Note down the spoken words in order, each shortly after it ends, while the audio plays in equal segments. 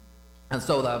And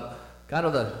so the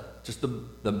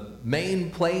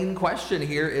main plain question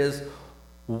here is,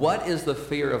 what is the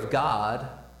fear of God,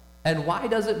 and why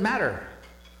does it matter?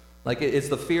 Like, is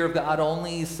the fear of God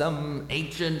only some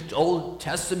ancient Old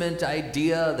Testament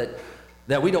idea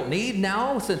that we don't need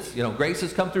now, since grace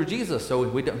has come through Jesus, so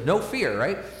we don't, no fear,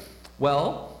 right?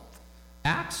 Well,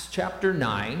 Acts chapter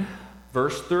 9,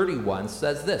 verse 31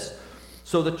 says this: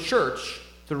 "So the church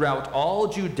throughout all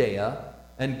Judea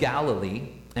and Galilee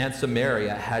and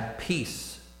Samaria had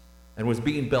peace and was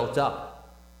being built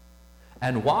up,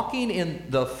 and walking in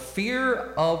the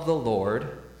fear of the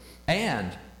Lord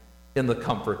and in the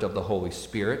comfort of the Holy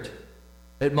Spirit,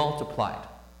 it multiplied."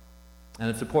 And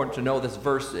it's important to know this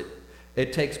verse,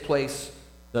 it takes place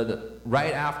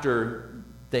right after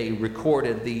they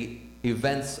recorded the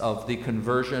events of the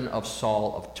conversion of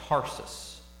Saul of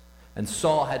Tarsus. And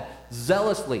Saul had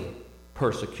zealously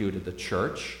persecuted the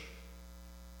church.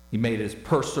 He made it his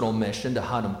personal mission to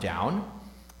hunt him down.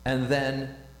 And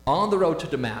then on the road to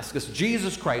Damascus,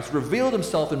 Jesus Christ revealed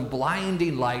himself in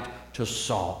blinding light to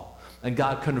Saul. And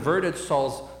God converted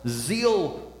Saul's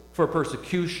zeal for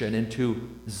persecution into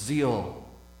zeal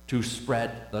to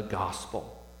spread the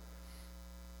gospel.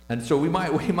 And so we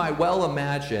might well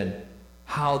imagine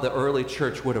how the early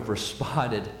church would have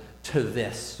responded to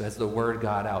this as the word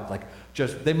got out. Like,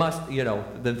 they must,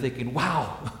 been thinking,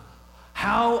 wow,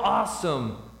 how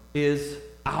awesome is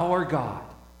our God.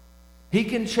 He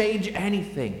can change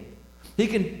anything. He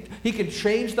can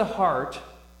change the heart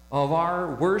of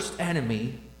our worst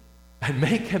enemy and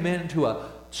make him into a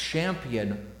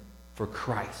champion for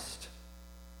Christ.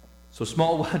 So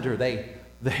small wonder they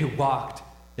walked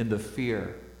in the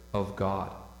fear of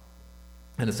God.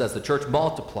 And it says the church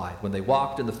multiplied when they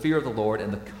walked in the fear of the Lord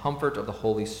and the comfort of the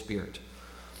Holy Spirit.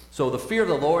 So the fear of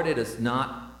the Lord, it is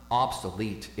not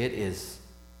obsolete. It is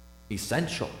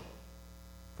essential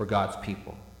for God's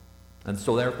people. And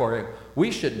so therefore,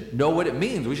 we should know what it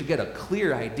means. We should get a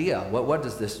clear idea. What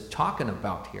is this talking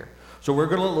about here? So we're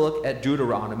going to look at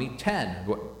Deuteronomy 10,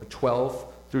 12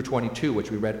 through 22,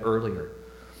 which we read earlier.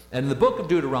 And in the book of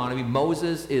Deuteronomy,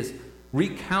 Moses is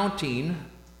recounting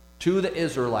to the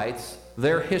Israelites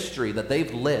their history that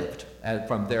they've lived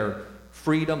from their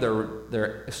freedom,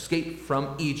 their escape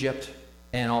from Egypt,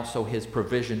 and also his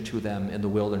provision to them in the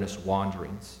wilderness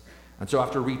wanderings. And so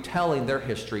after retelling their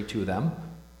history to them,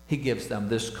 he gives them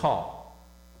this call.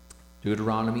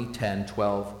 Deuteronomy 10,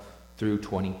 12 through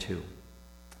 22.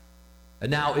 "And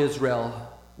now, Israel,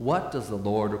 what does the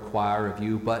Lord require of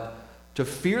you but to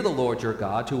fear the Lord your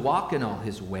God, to walk in all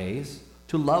his ways,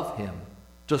 to love him,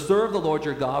 to serve the Lord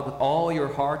your God with all your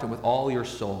heart and with all your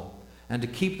soul, and to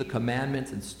keep the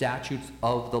commandments and statutes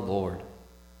of the Lord,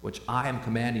 which I am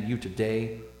commanding you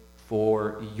today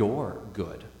for your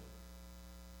good.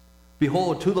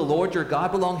 Behold, to the Lord your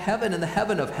God belong heaven and the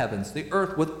heaven of heavens, the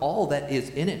earth with all that is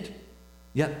in it.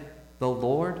 Yet the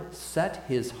Lord set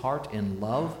his heart in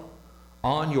love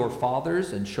on your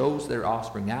fathers and chose their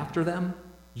offspring after them,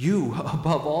 you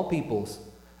above all peoples,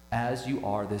 as you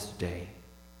are this day.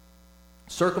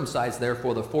 Circumcise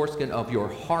therefore the foreskin of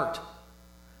your heart,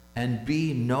 and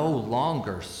be no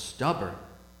longer stubborn.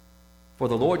 For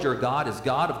the Lord your God is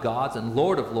God of gods and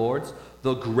Lord of lords,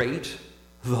 the great,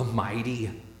 the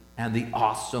mighty, and the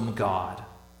awesome God,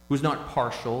 who is not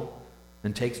partial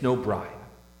and takes no bribe.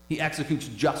 He executes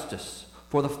justice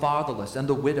for the fatherless and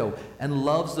the widow, and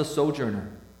loves the sojourner,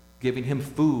 giving him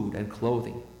food and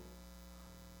clothing.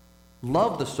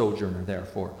 Love the sojourner,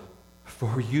 therefore,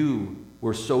 for you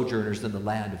were sojourners in the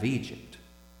land of Egypt.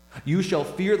 You shall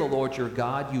fear the Lord your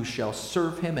God, you shall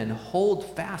serve him and hold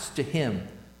fast to him,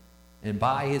 and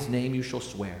by his name you shall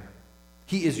swear.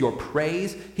 He is your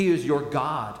praise, he is your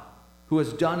God, who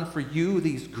has done for you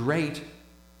these great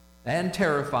and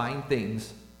terrifying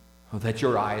things that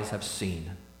your eyes have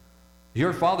seen.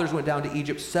 Your fathers went down to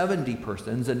Egypt 70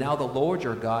 persons, and now the Lord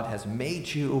your God has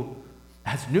made you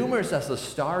as numerous as the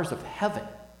stars of heaven.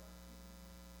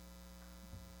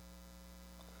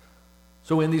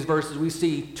 So in these verses, we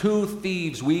see two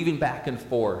thieves weaving back and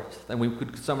forth, and we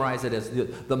could summarize it as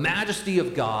the majesty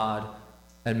of God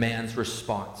and man's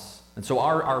response. And so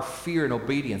our fear and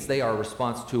obedience, they are a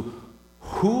response to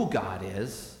who God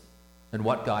is and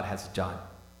what God has done.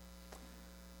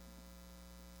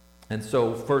 And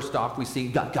so first off, we see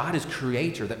God is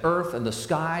creator. The earth and the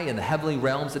sky and the heavenly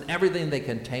realms and everything they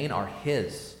contain are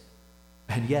his.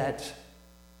 And yet,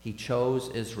 he chose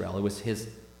Israel. It was his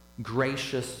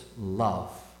gracious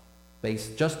love,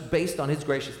 based on his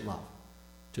gracious love,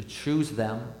 to choose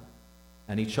them.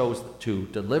 And he chose to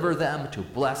deliver them, to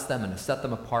bless them, and to set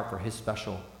them apart for his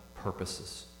special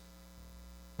purposes.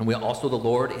 And the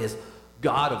Lord is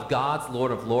God of gods,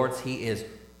 Lord of lords. He is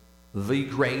the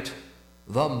great,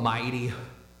 the mighty,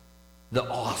 the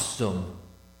awesome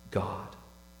God.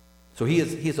 So he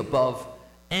is above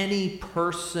any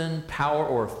person, power,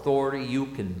 or authority you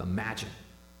can imagine.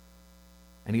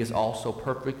 And he is also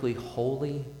perfectly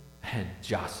holy and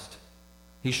just.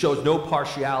 He shows no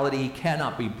partiality. He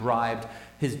cannot be bribed.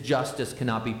 His justice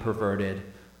cannot be perverted.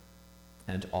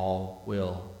 And all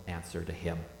will answer to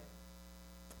him.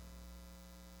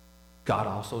 God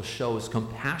also shows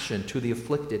compassion to the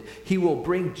afflicted. He will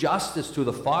bring justice to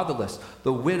the fatherless,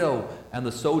 the widow, and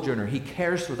the sojourner. He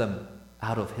cares for them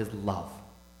out of his love.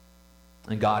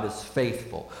 And God is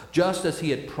faithful. Just as he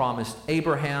had promised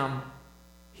Abraham,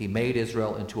 he made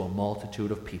Israel into a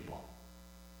multitude of people.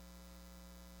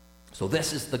 So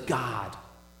this is the God.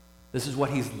 This is what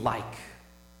he's like.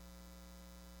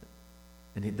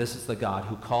 And this is the God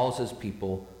who calls his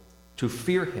people to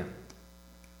fear him.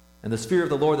 And this fear of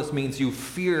the Lord, this means you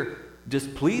fear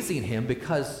displeasing him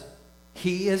because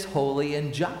he is holy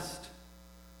and just.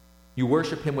 You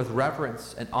worship him with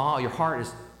reverence and awe. Your heart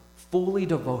is fully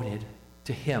devoted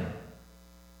to him.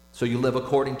 So you live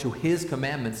according to his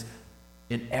commandments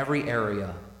in every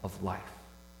area of life.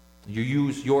 You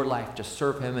use your life to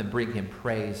serve him and bring him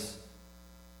praise.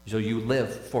 So you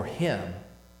live for him,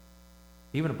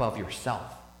 even above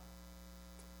yourself.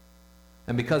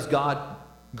 And because God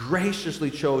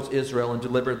graciously chose Israel and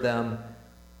delivered them,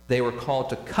 they were called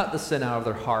to cut the sin out of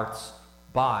their hearts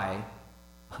by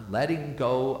letting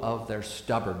go of their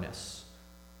stubbornness.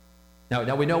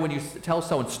 Now we know when you tell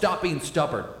someone, stop being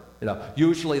stubborn,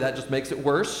 usually that just makes it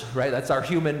worse, right? That's our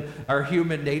human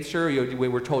nature. We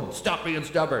were told, stop being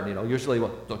stubborn. Usually,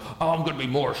 I'm going to be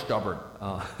more stubborn.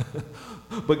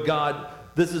 But God,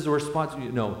 this is a response.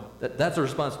 That's a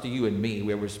response to you and me.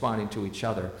 We're responding to each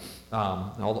other.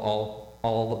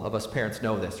 All of us parents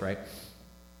know this, right?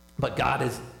 But God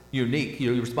is unique.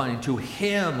 You're responding to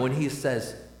him when he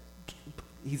says,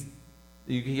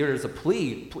 you hear it as a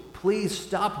plea. Please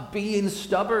stop being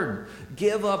stubborn.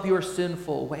 Give up your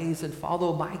sinful ways and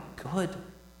follow my good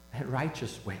and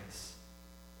righteous ways.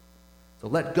 So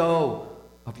let go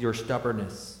of your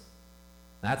stubbornness.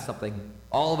 That's something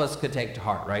all of us can take to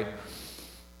heart, right?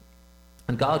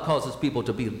 And God calls his people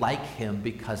to be like him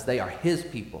because they are his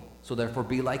people. So therefore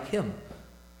be like him.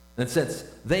 And since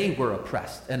they were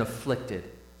oppressed and afflicted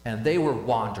and they were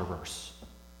wanderers,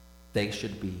 they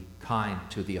should be kind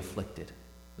to the afflicted.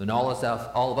 And all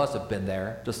of us have been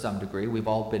there to some degree. We've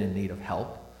all been in need of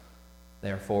help.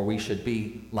 Therefore, we should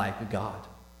be like God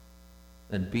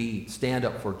and stand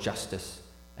up for justice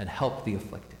and help the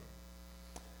afflicted.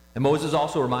 And Moses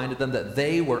also reminded them that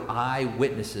they were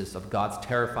eyewitnesses of God's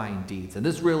terrifying deeds. And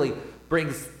this really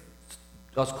brings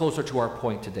us closer to our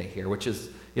point today here, which is,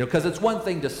 because it's one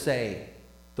thing to say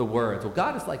the words, well,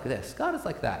 God is like this, God is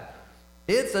like that.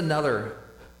 It's another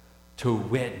to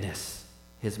witness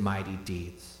his mighty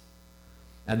deeds.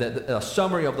 And a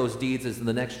summary of those deeds is in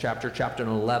the next chapter, chapter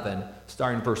 11,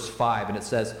 starting verse 5. And it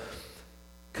says,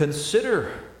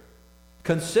 Consider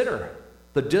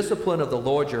the discipline of the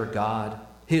Lord your God,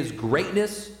 his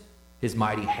greatness, his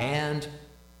mighty hand,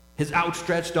 his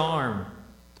outstretched arm,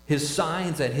 his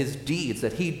signs and his deeds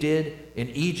that he did in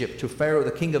Egypt to Pharaoh,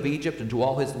 the king of Egypt, and to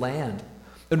all his land,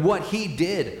 and what he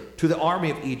did to the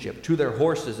army of Egypt, to their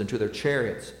horses and to their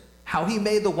chariots, how he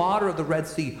made the water of the Red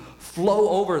Sea flow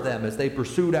over them as they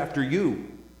pursued after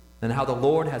you, and how the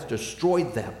Lord has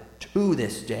destroyed them to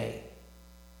this day,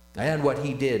 and what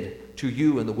he did to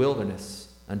you in the wilderness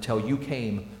until you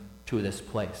came to this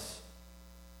place.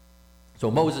 So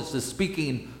Moses is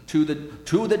speaking to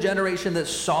the generation that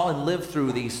saw and lived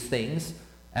through these things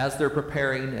as they're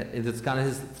preparing. It's kind of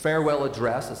his farewell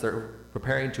address as they're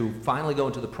preparing to finally go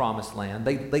into the promised land.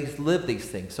 They live these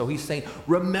things. So he's saying,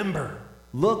 remember,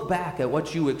 look back at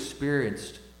what you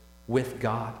experienced with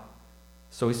God.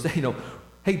 So he's saying,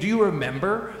 hey, do you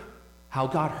remember how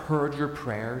God heard your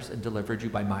prayers and delivered you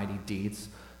by mighty deeds?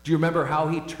 Do you remember how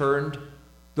he turned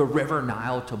the river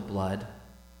Nile to blood? Do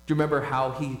you remember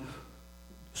how he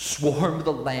swarmed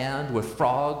the land with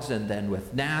frogs and then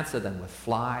with gnats and then with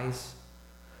flies?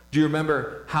 Do you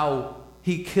remember how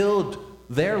he killed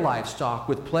their livestock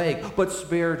with plague but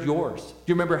spared yours? Do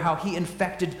you remember how he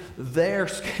infected their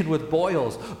skin with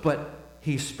boils but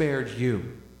he spared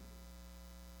you?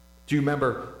 Do you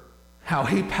remember how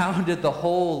he pounded the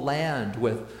whole land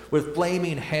with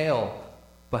flaming hail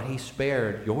but he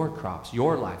spared your crops,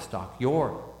 your livestock,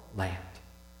 your land?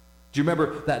 Do you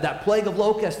remember that plague of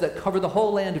locusts that covered the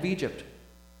whole land of Egypt,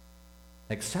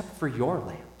 except for your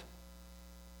land?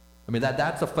 I mean,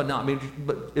 that's a phenomenon.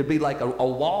 But it'd be like a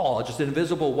wall, just an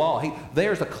invisible wall.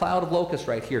 There's a cloud of locusts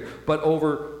right here, but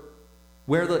over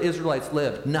where the Israelites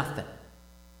lived, nothing.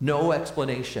 No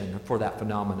explanation for that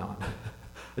phenomenon.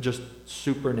 Just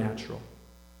supernatural.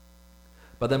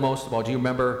 But then most of all, do you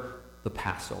remember the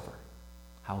Passover?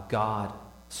 How God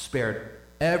spared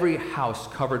every house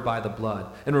covered by the blood.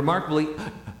 And remarkably,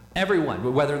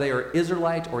 everyone, whether they are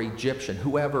Israelite or Egyptian,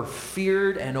 whoever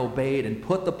feared and obeyed and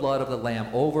put the blood of the Lamb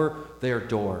over their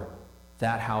door,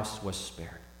 that house was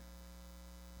spared.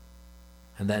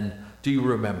 And then, do you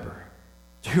remember?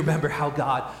 Do you remember how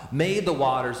God made the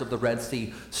waters of the Red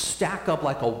Sea stack up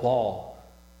like a wall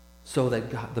so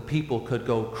that the people could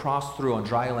go cross through on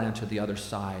dry land to the other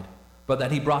side? But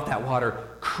then he brought that water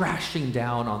crashing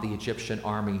down on the Egyptian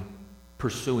army,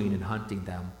 pursuing and hunting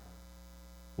them,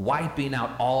 wiping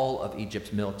out all of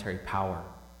Egypt's military power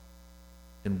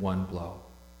in one blow.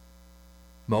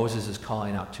 Moses is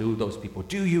calling out to those people,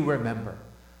 do you remember?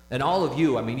 And all of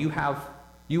you, I mean, you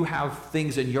have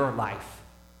things in your life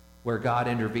where God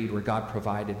intervened, where God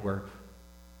provided, where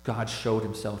God showed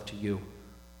himself to you.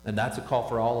 And that's a call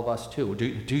for all of us too.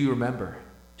 Do you remember?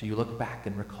 Do you look back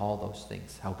and recall those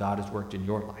things, how God has worked in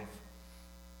your life?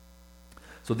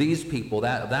 So these people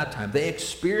at that time, they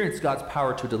experienced God's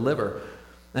power to deliver.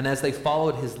 And as they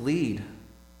followed his lead,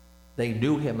 they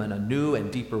knew him in a new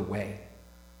and deeper way.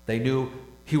 They knew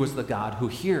he was the God who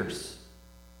hears,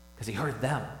 because he heard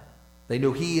them. They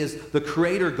knew he is the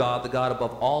creator God, the God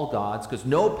above all gods, because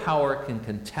no power can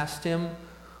contest him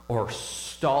or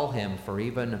stall him for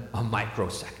even a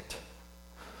microsecond.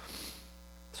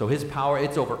 So his power,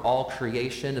 it's over all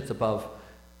creation. It's above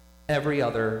every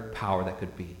other power that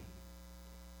could be.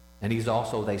 And he's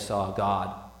also, they saw, a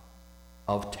God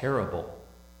of terrible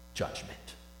judgment.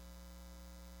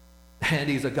 And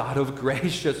he's a God of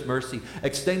gracious mercy,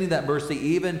 extending that mercy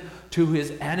even to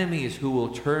his enemies who will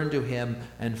turn to him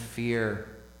and fear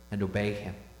and obey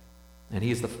him. And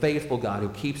he is the faithful God who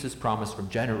keeps his promise from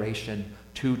generation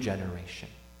to generation.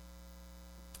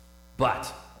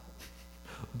 But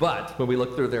when we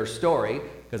look through their story,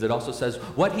 because it also says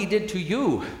what he did to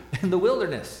you in the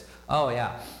wilderness. Oh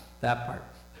yeah, that part.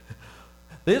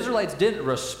 The Israelites didn't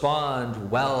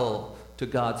respond well to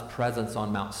God's presence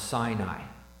on Mount Sinai,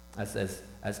 as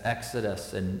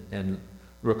Exodus and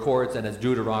records and as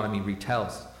Deuteronomy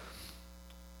retells.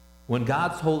 When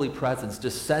God's holy presence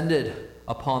descended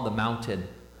upon the mountain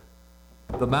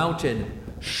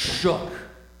shook,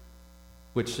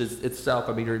 which is itself,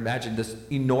 I mean, imagine this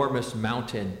enormous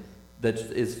mountain that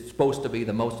is supposed to be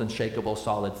the most unshakable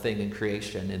solid thing in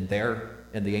creation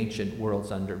in the ancient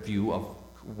world's under view of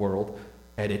world,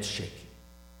 and it's shaking.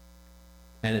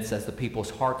 And it says the people's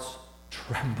hearts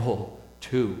tremble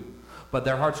too. But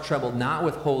their hearts trembled not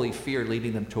with holy fear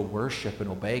leading them to worship and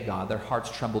obey God. Their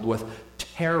hearts trembled with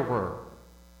terror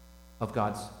of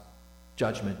God's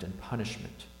judgment and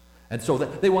punishment. And so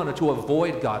they wanted to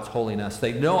avoid God's holiness.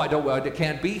 They know I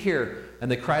can't be here.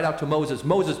 And they cried out to Moses,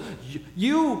 Moses,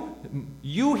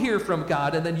 you hear from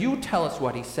God and then you tell us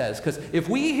what he says. Because if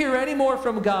we hear any more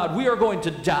from God, we are going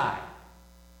to die.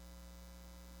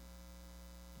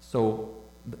 So,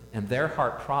 and their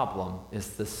heart problem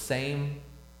is the same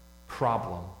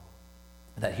problem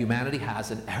that humanity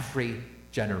has in every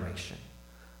generation.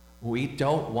 We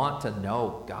don't want to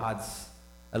know God's,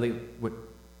 at least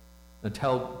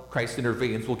until Christ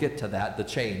intervenes. We'll get to that, the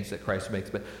change that Christ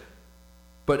makes.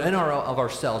 But in of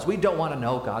ourselves, we don't want to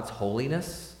know God's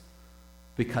holiness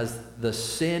because the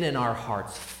sin in our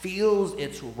hearts feels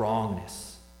its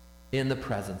wrongness in the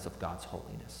presence of God's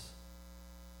holiness.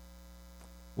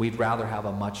 We'd rather have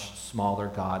a much smaller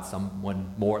God,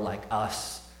 someone more like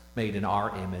us, made in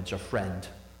our image, a friend,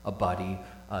 a buddy,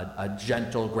 a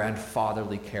gentle,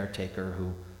 grandfatherly caretaker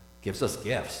who gives us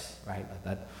gifts, right?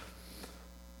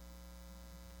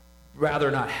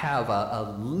 Rather not have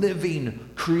a living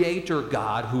creator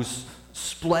God whose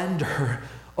splendor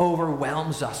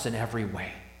overwhelms us in every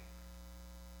way.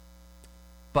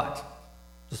 But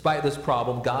despite this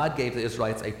problem, God gave the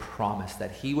Israelites a promise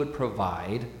that he would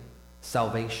provide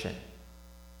salvation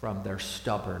from their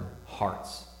stubborn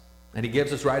hearts. And he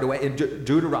gives us right away in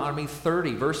Deuteronomy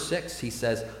 30, verse 6, he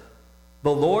says,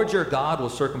 "The Lord your God will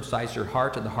circumcise your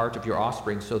heart and the heart of your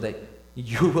offspring so that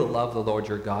you will love the Lord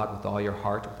your God with all your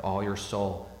heart, with all your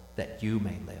soul, that you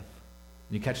may live."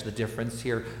 And you catch the difference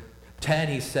here? 10,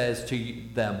 he says to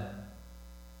them,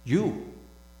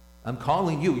 I'm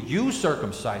calling you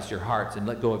circumcise your hearts and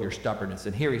let go of your stubbornness.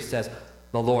 And here he says,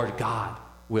 the Lord God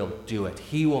will do it.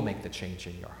 He will make the change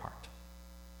in your heart.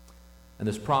 And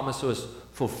this promise was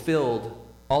fulfilled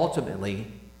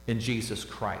ultimately in Jesus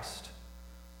Christ.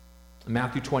 In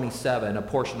Matthew 27, a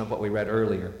portion of what we read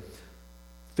earlier,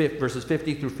 verses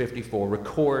 50 through 54,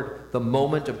 record the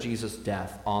moment of Jesus'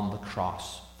 death on the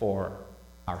cross for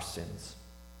our sins.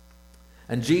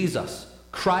 And Jesus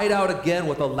cried out again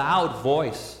with a loud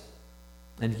voice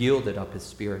and yielded up his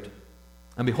spirit.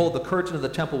 And behold, the curtain of the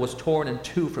temple was torn in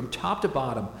two from top to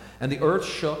bottom, and the earth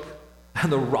shook,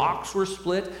 and the rocks were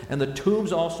split, and the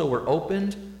tombs also were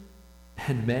opened,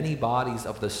 and many bodies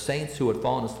of the saints who had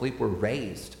fallen asleep were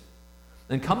raised.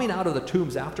 And coming out of the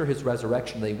tombs after his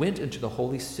resurrection, they went into the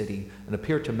holy city and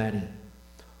appeared to many.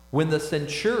 When the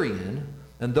centurion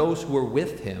and those who were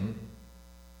with him,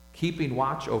 keeping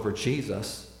watch over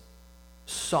Jesus,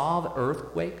 saw the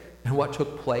earthquake and what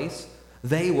took place,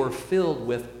 they were filled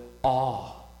with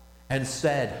awe and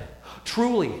said,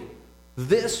 "Truly,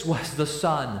 this was the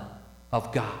Son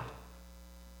of God."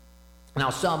 Now,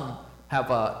 some have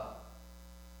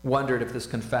wondered if this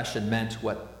confession meant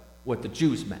what the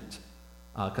Jews meant,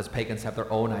 because pagans have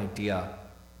their own idea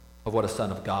of what a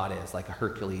son of God is, like a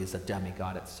Hercules, a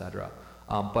demigod, etc.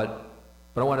 But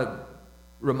I want to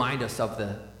remind us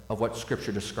of what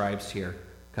Scripture describes here,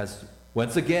 because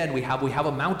once again we have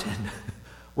a mountain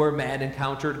where man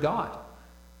encountered God.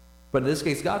 But in this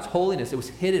case, God's holiness, it was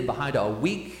hidden behind a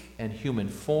weak and human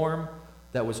form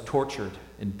that was tortured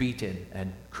and beaten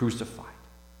and crucified.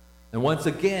 And once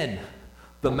again,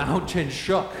 the mountain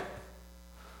shook.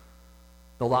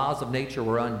 The laws of nature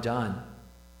were undone.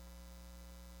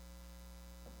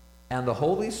 And the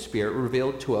Holy Spirit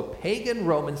revealed to a pagan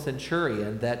Roman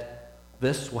centurion that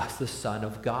this was the Son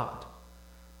of God.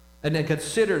 And then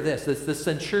consider this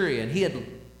centurion, he had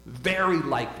very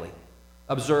likely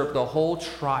observed the whole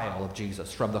trial of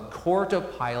Jesus from the court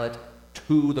of Pilate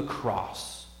to the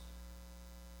cross.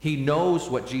 He knows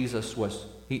what Jesus was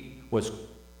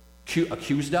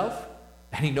accused of,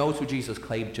 and he knows who Jesus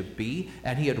claimed to be,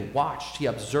 and he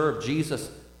observed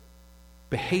Jesus'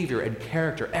 behavior and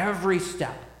character every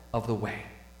step of the way.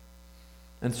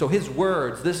 And so his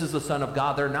words, "This is the Son of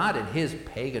God," they're not in his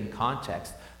pagan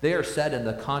context. They are said in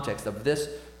the context of this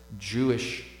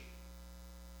Jewish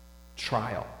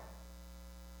trial.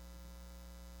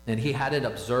 And he hadn't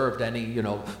observed any,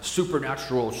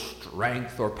 supernatural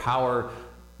strength or power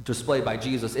displayed by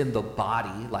Jesus in the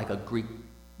body like a Greek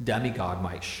demigod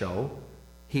might show.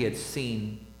 He had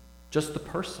seen just the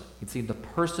person. He'd seen the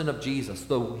person of Jesus,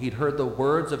 though he'd heard the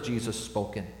words of Jesus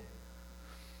spoken.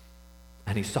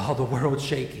 And he saw the world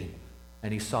shaking,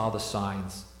 and he saw the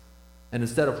signs. And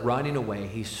instead of running away,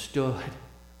 he stood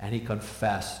and he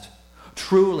confessed,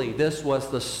 "Truly, this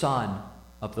was the Son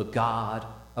of the God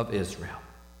of Israel."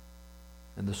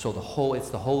 And so it's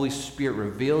the Holy Spirit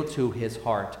revealed to his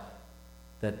heart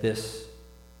that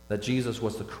Jesus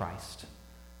was the Christ.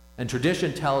 And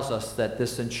tradition tells us that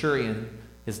this centurion,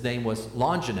 his name was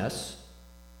Longinus,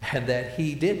 and that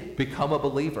he did become a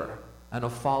believer and a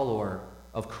follower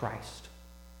of Christ.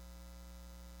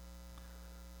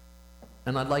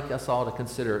 And I'd like us all to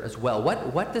consider as well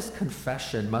what this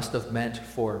confession must have meant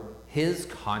for his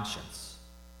conscience.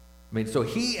 So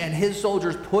he and his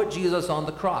soldiers put Jesus on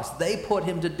the cross. They put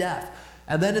him to death.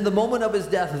 And then in the moment of his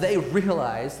death,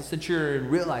 the centurion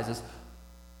realizes,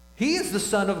 he is the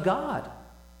Son of God.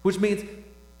 Which means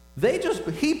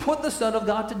he put the Son of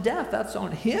God to death. That's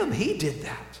on him. He did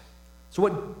that. So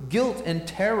what guilt and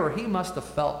terror he must have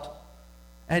felt.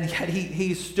 And yet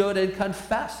he stood and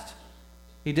confessed.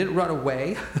 He didn't run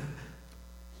away.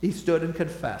 He stood and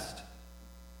confessed.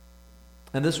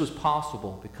 And this was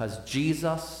possible because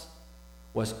Jesus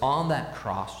was on that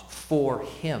cross for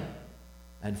him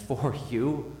and for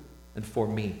you and for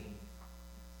me.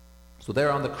 So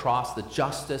there on the cross, the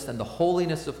justice and the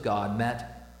holiness of God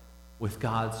met with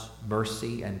God's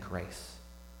mercy and grace.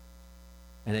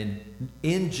 And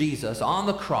in Jesus, on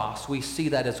the cross, we see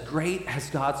that as great as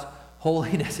God's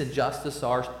holiness and justice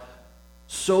are,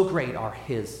 so great are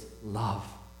his love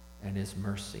and his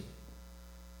mercy.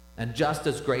 And just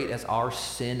as great as our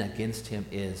sin against him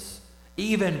is,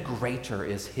 even greater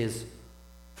is his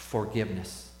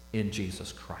forgiveness in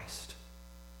Jesus Christ.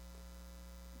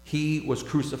 He was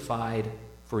crucified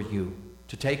for you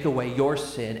to take away your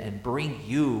sin and bring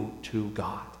you to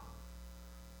God.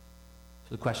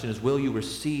 So the question is, will you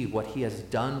receive what he has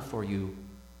done for you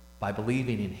by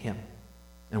believing in him?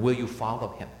 And will you follow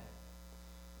him?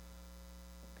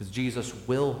 Because Jesus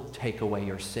will take away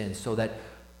your sins so that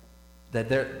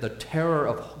the terror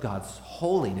of God's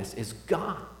holiness is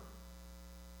gone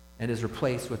and is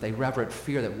replaced with a reverent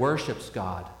fear that worships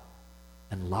God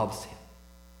and loves him.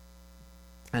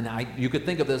 And you could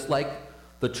think of this like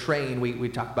the train we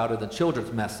talked about in the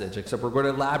children's message, except we're going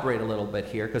to elaborate a little bit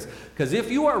here. Because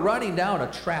if you are running down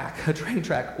a train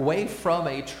track away from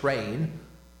a train,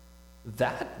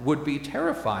 that would be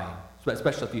terrifying.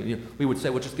 Especially if we would say,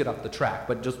 well, just get off the track,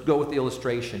 but just go with the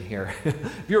illustration here.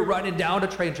 If you're running down a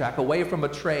train track away from a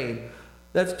train,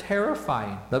 that's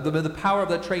terrifying. The power of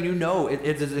that train, it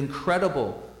is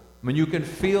incredible. I mean, you can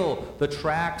feel the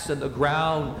tracks and the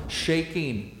ground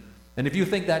shaking. And if you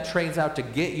think that train's out to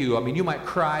get you, I mean, you might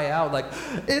cry out like,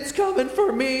 it's coming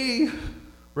for me,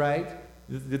 right?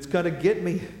 It's going to get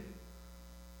me.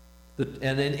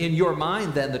 And in your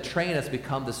mind, then, the train has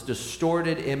become this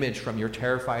distorted image from your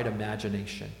terrified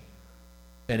imagination.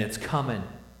 And it's coming.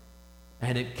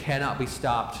 And it cannot be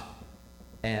stopped.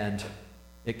 And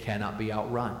it cannot be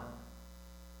outrun.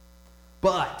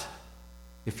 But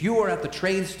if you are at the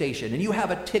train station and you have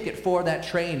a ticket for that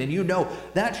train and you know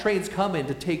that train's coming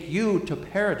to take you to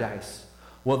paradise,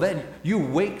 well, then you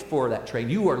wait for that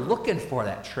train. You are looking for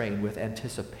that train with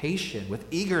anticipation, with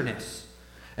eagerness.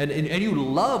 And you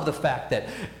love the fact that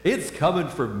it's coming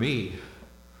for me.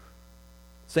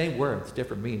 Same words,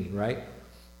 different meaning, right?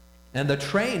 And the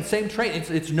train, same train,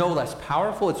 it's no less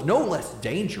powerful, it's no less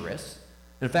dangerous.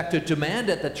 In fact, to demand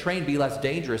that the train be less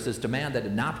dangerous is demand that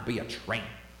it not be a train.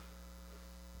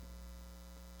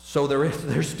 So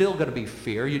there's still going to be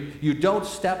fear. You don't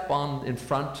step on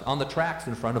the tracks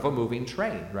in front of a moving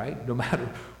train, right? No matter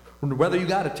whether you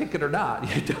got a ticket or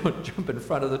not, you don't jump in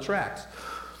front of the tracks.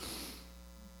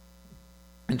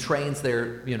 And trains,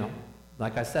 they're,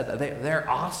 like I said, they're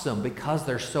awesome because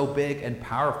they're so big and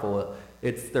powerful.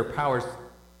 Their power's a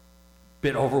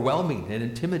bit overwhelming and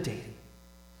intimidating.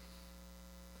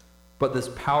 But this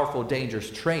powerful, dangerous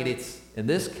train, in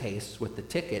this case, with the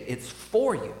ticket, it's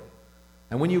for you.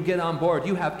 And when you get on board,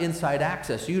 you have inside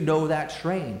access. You know that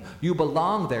train. You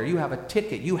belong there. You have a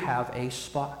ticket. You have a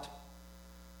spot.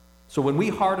 So when we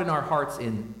harden our hearts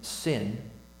in sin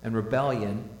and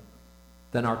rebellion,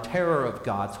 then our terror of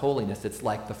God's holiness, it's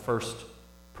like the first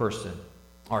person.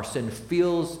 Our sin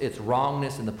feels its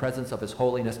wrongness in the presence of his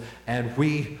holiness, and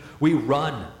we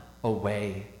run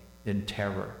away in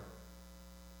terror.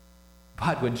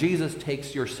 But when Jesus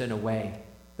takes your sin away,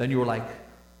 then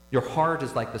your heart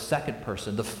is like the second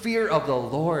person. The fear of the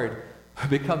Lord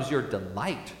becomes your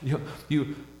delight.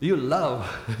 You love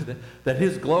that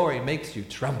his glory makes you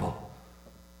tremble,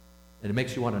 and it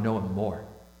makes you want to know him more.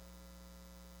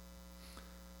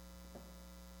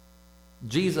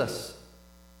 Jesus,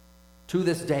 to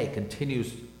this day,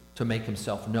 continues to make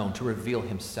himself known, to reveal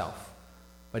himself.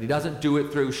 But he doesn't do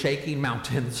it through shaking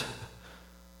mountains.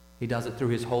 He does it through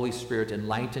his Holy Spirit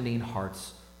enlightening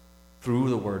hearts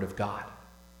through the Word of God.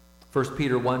 1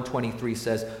 Peter 1:23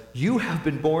 says, "You have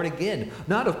been born again,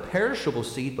 not of perishable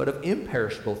seed, but of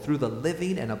imperishable, through the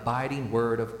living and abiding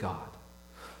Word of God."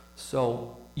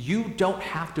 So you don't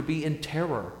have to be in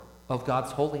terror of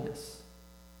God's holiness.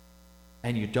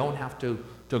 And you don't have to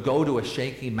go to a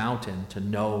shaking mountain to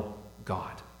know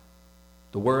God.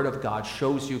 The Word of God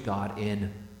shows you God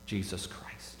in Jesus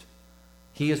Christ.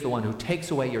 He is the one who takes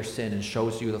away your sin and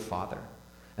shows you the Father.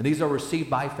 And these are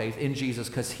received by faith in Jesus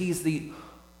because he's the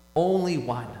only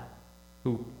one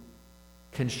who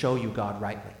can show you God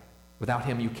rightly. Without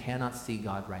him, you cannot see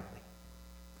God rightly.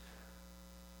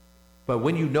 But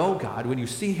when you know God, when you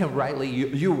see him rightly,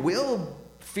 you will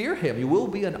fear him. You will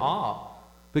be in awe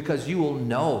because you will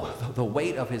know the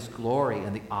weight of his glory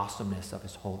and the awesomeness of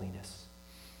his holiness.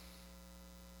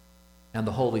 And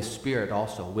the Holy Spirit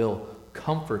also will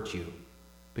comfort you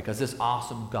because this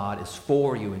awesome God is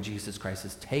for you and Jesus Christ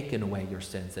has taken away your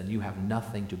sins and you have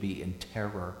nothing to be in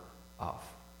terror of.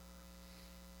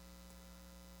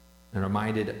 And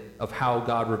reminded of how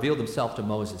God revealed himself to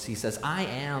Moses. He says, "I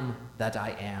am that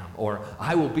I am," or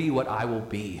 "I will be what I will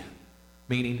be."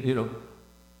 Meaning,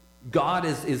 God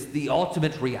is the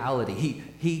ultimate reality.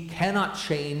 He cannot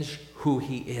change who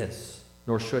he is,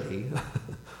 nor should he.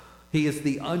 He is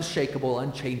the unshakable,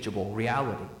 unchangeable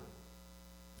reality.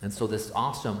 And so this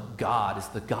awesome God is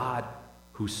the God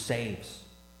who saves.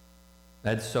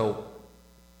 And so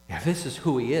if this is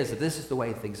who he is, if this is the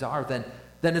way things are, then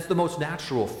it's the most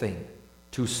natural thing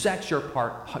to set your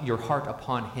heart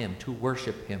upon him, to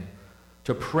worship him,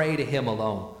 to pray to him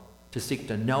alone, to seek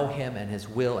to know him and his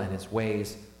will and his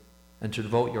ways, and to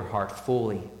devote your heart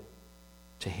fully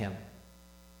to him.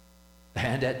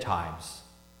 And at times,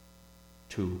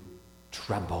 to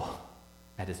tremble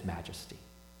at his majesty.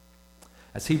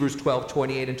 As Hebrews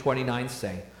 12:28 and 29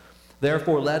 say,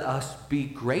 "Therefore let us be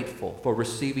grateful for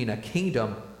receiving a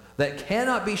kingdom that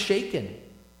cannot be shaken,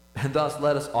 and thus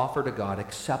let us offer to God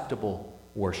acceptable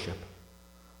worship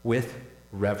with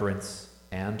reverence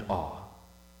and awe.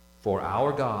 For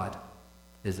our God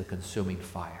is a consuming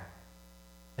fire."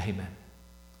 Amen.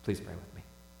 Please pray with me.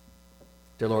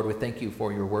 Dear Lord, we thank you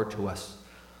for your word to us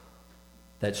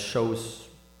that shows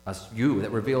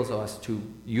that reveals us to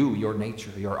you, your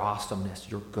nature, your awesomeness,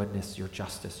 your goodness, your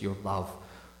justice, your love,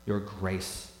 your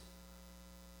grace,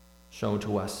 shown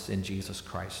to us in Jesus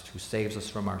Christ, who saves us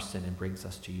from our sin and brings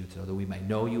us to you so that we may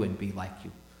know you and be like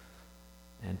you.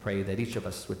 And pray that each of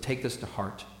us would take this to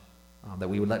heart, that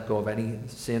we would let go of any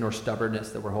sin or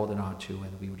stubbornness that we're holding on to,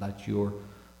 and we would let your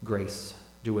grace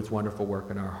do its wonderful work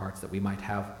in our hearts, that we might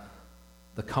have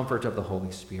the comfort of the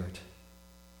Holy Spirit,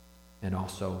 and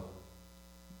also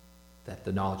that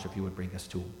the knowledge of you would bring us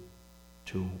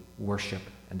to worship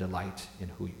and delight in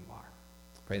who you are.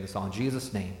 Pray this all in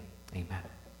Jesus' name.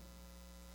 Amen.